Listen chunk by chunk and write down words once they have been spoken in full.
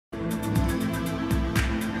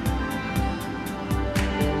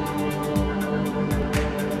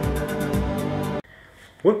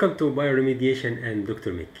Welcome to Bioremediation and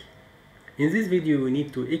Dr. Mick. In this video we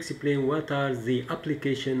need to explain what are the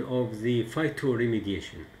application of the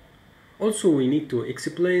phytoremediation. Also we need to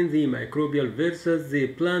explain the microbial versus the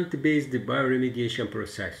plant-based bioremediation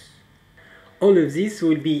process. All of this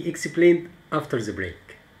will be explained after the break.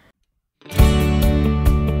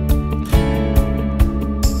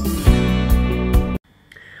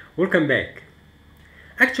 Welcome back.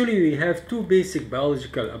 Actually, we have two basic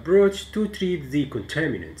biological approaches to treat the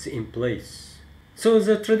contaminants in place. So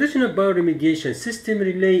the traditional bioremediation system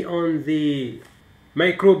rely on the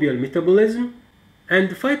microbial metabolism,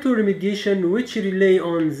 and phytoremediation which rely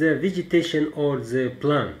on the vegetation or the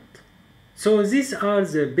plant. So these are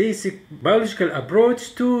the basic biological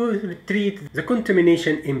approach to treat the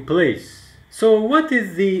contamination in place. So what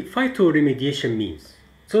is the phytoremediation means?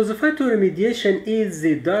 So the phytoremediation is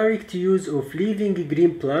the direct use of living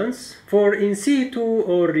green plants for in situ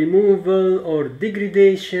or removal or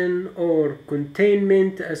degradation or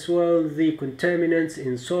containment, as well the contaminants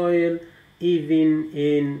in soil, even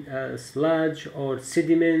in sludge or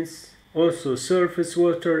sediments, also surface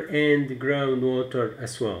water and groundwater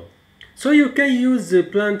as well. So you can use the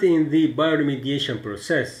plant in the bioremediation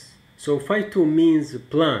process. So phyto means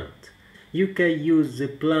plant. You can use the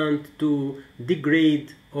plant to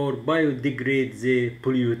degrade or biodegrade the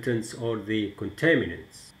pollutants or the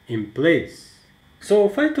contaminants in place. So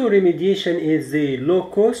phytoremediation is a low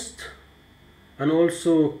cost and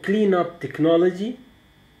also cleanup technology.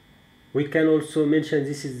 We can also mention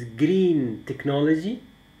this is green technology,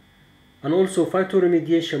 and also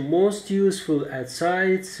phytoremediation most useful at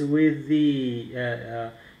sites with the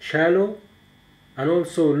shallow and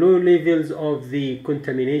also low levels of the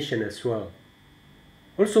contamination as well.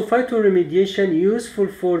 Also, phytoremediation useful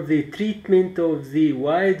for the treatment of the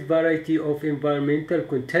wide variety of environmental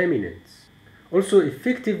contaminants. Also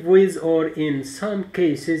effective with, or in some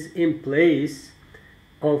cases in place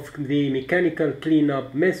of, the mechanical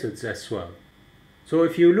cleanup methods as well. So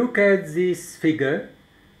if you look at this figure,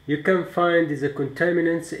 you can find the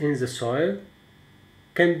contaminants in the soil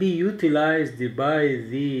can be utilized by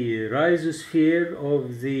the rhizosphere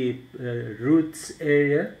of the roots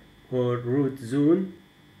area or root zone.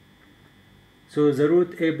 So the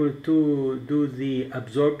root able to do the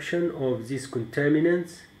absorption of these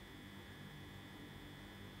contaminants,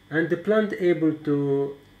 and the plant able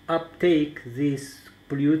to uptake these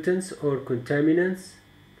pollutants or contaminants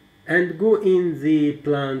and go in the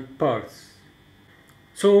plant parts.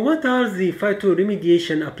 So what are the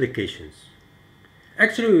phytoremediation applications?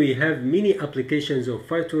 Actually, we have many applications of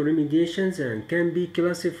phytoremediations and can be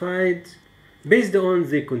classified based on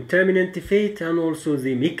the contaminant fate and also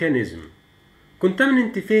the mechanism.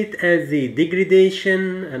 Contaminant fate as the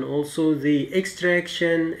degradation and also the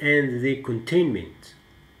extraction and the containment.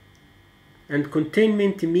 And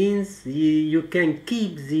containment means you can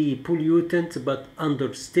keep the pollutant but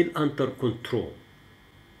still under control.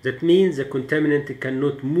 That means the contaminant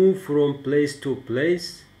cannot move from place to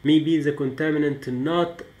place. Maybe the contaminant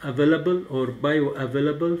not available or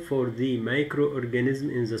bioavailable for the microorganism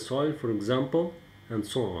in the soil, for example, and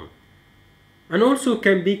so on. And also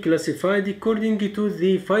can be classified according to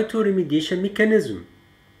the phytoremediation mechanism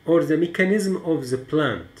or the mechanism of the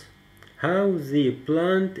plant. How the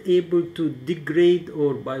plant able to degrade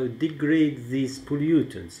or biodegrade these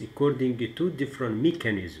pollutants according to different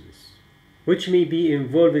mechanisms, which may be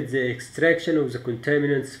involved the extraction of the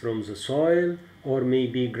contaminants from the soil or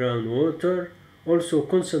maybe groundwater, also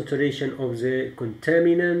concentration of the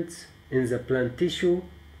contaminants in the plant tissue,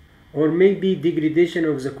 or maybe degradation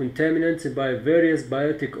of the contaminants by various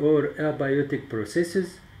biotic or abiotic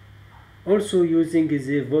processes, also using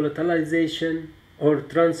the volatilization or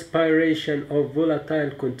transpiration of volatile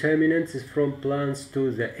contaminants from plants to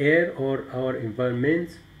the air or our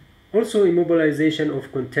environment, also immobilization of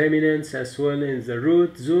contaminants as well in the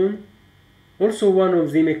root zone. Also one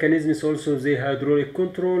of the mechanisms also the hydraulic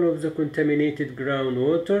control of the contaminated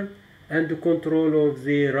groundwater and the control of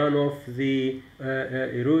the runoff, the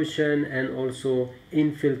erosion and also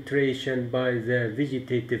infiltration by the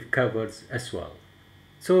vegetative covers as well.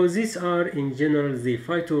 So these are in general the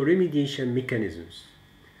phytoremediation mechanisms.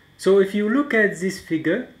 So if you look at this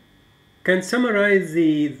figure, can summarize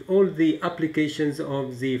all the applications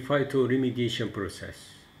of the phytoremediation process.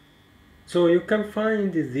 So you can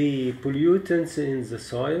find the pollutants in the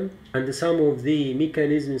soil and some of the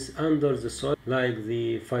mechanisms under the soil, like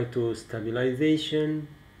the phytostabilization,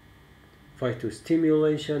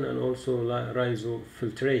 phytostimulation, and also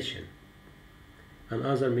rhizofiltration, and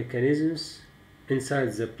other mechanisms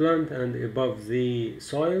inside the plant and above the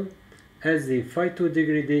soil as the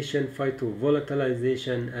phytodegradation,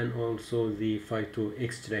 phytovolatilization, and also the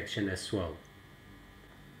phytoextraction as well.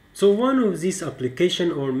 So one of these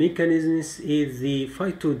applications or mechanisms is the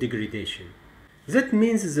phytodegradation. That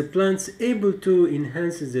means the plants able to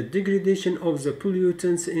enhance the degradation of the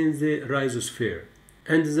pollutants in the rhizosphere.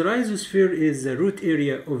 And the rhizosphere is the root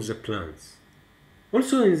area of the plants.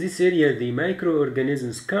 Also in this area, the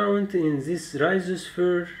microorganisms count in this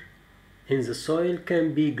rhizosphere in the soil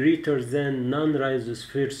can be greater than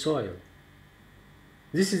non-rhizosphere soil.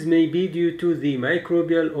 This is maybe due to the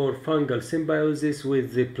microbial or fungal symbiosis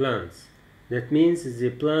with the plants. That means the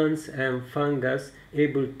plants and fungus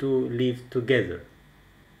able to live together.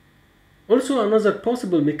 Also, another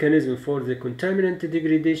possible mechanism for the contaminant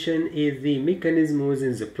degradation is the mechanism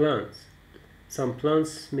within the plants. Some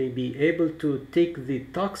plants may be able to take the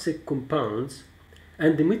toxic compounds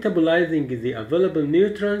and metabolizing the available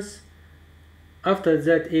nutrients, after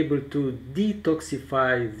that able to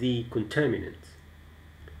detoxify the contaminants,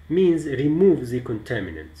 means remove the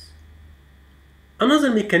contaminants. Another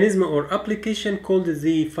mechanism or application called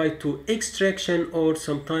the phytoextraction, or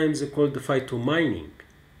sometimes called phytomining.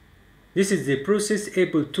 This is the process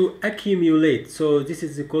able to accumulate, so this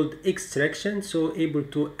is called extraction, so able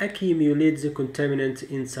to accumulate the contaminants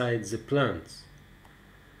inside the plants.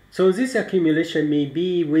 So this accumulation may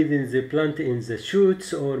be within the plant in the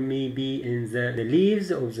shoots or maybe in the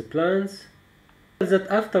leaves of the plants. That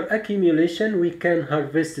after accumulation we can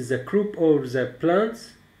harvest the crop or the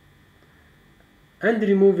plants and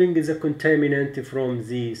removing the contaminant from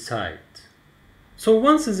the site. So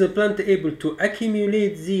once the plant is able to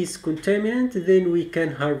accumulate this contaminant, then we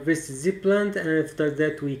can harvest the plant, and after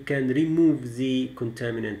that we can remove the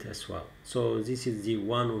contaminant as well. So this is the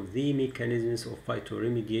one of the mechanisms of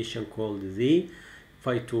phytoremediation called the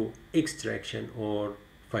phytoextraction or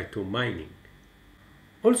phytomining.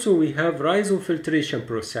 Also we have rhizofiltration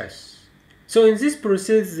process. So in this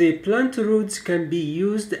process the plant roots can be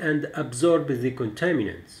used and absorb the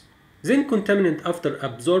contaminants. Then contaminant after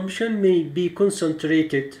absorption may be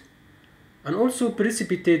concentrated and also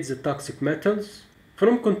precipitate the toxic metals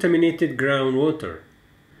from contaminated groundwater.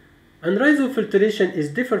 And rhizofiltration is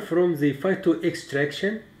different from the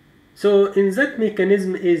phytoextraction. So in that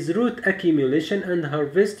mechanism is root accumulation and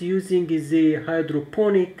harvest using the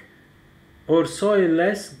hydroponic or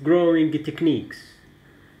soil-less growing techniques.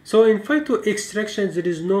 So in phytoextraction there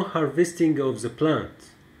is no harvesting of the plant.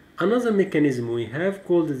 Another mechanism we have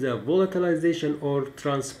called the volatilization or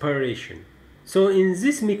transpiration. So in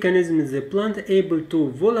this mechanism the plant able to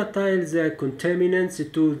volatile the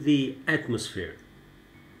contaminants to the atmosphere.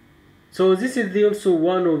 So this is also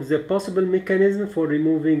one of the possible mechanisms for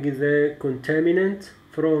removing the contaminant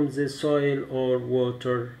from the soil or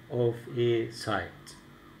water of a site.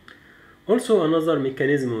 Also another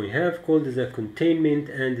mechanism we have called the containment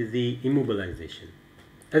and the immobilization.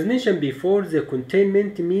 As mentioned before, the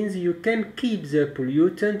containment means you can keep the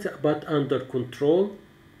pollutant but under control,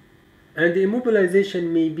 and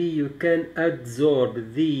immobilization maybe you can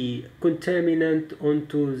absorb the contaminant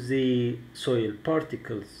onto the soil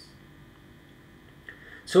particles.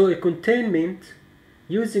 So a containment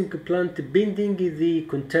using plant binding the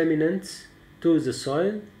contaminants to the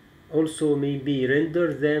soil, also maybe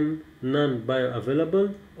render them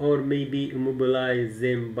non-bioavailable or maybe immobilize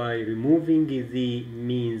them by removing the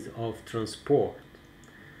means of transport.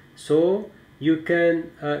 So you can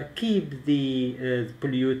keep the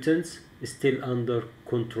pollutants still under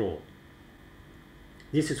control.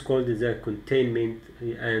 This is called the containment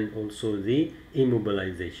and also the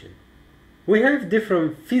immobilization. We have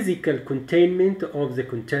different physical containment of the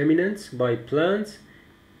contaminants by plants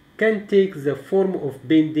can take the form of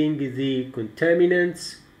binding the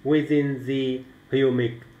contaminants within the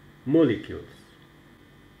humic molecules.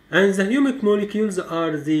 And the humic molecules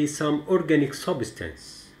are some organic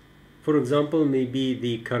substance. For example, maybe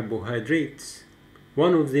the carbohydrates.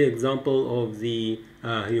 One of the example of the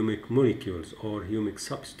humic molecules or humic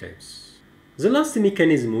substance. The last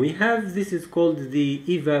mechanism we have, this is called the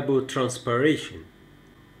evapotranspiration.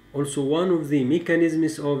 Also one of the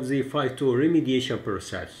mechanisms of the phytoremediation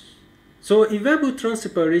process. So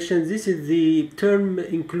evapotranspiration, this is the term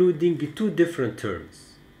including two different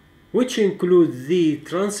terms, which include the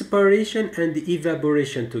transpiration and the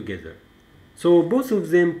evaporation together. So both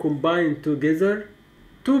of them combine together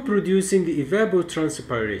to producing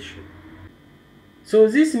evapotranspiration. So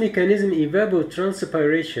this mechanism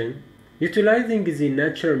evapotranspiration utilizing the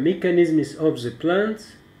natural mechanisms of the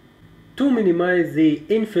plants to minimize the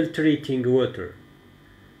infiltrating water.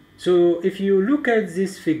 So if you look at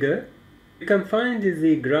this figure, you can find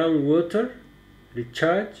the groundwater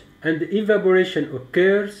recharge, and evaporation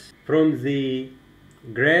occurs from the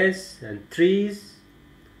grass and trees,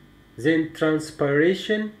 then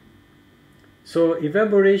transpiration. So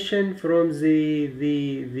evaporation from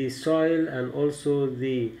the soil, and also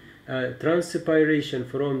the transpiration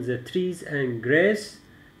from the trees and grass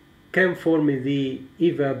can form the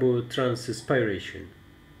evapotranspiration.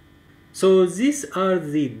 So these are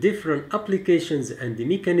the different applications and the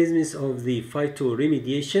mechanisms of the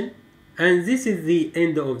phytoremediation, and this is the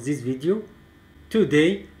end of this video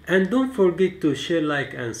today. And don't forget to share,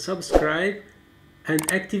 like and subscribe,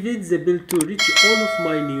 and activate the bell to reach all of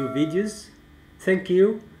my new videos. Thank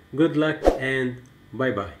you, good luck, and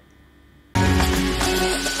bye bye.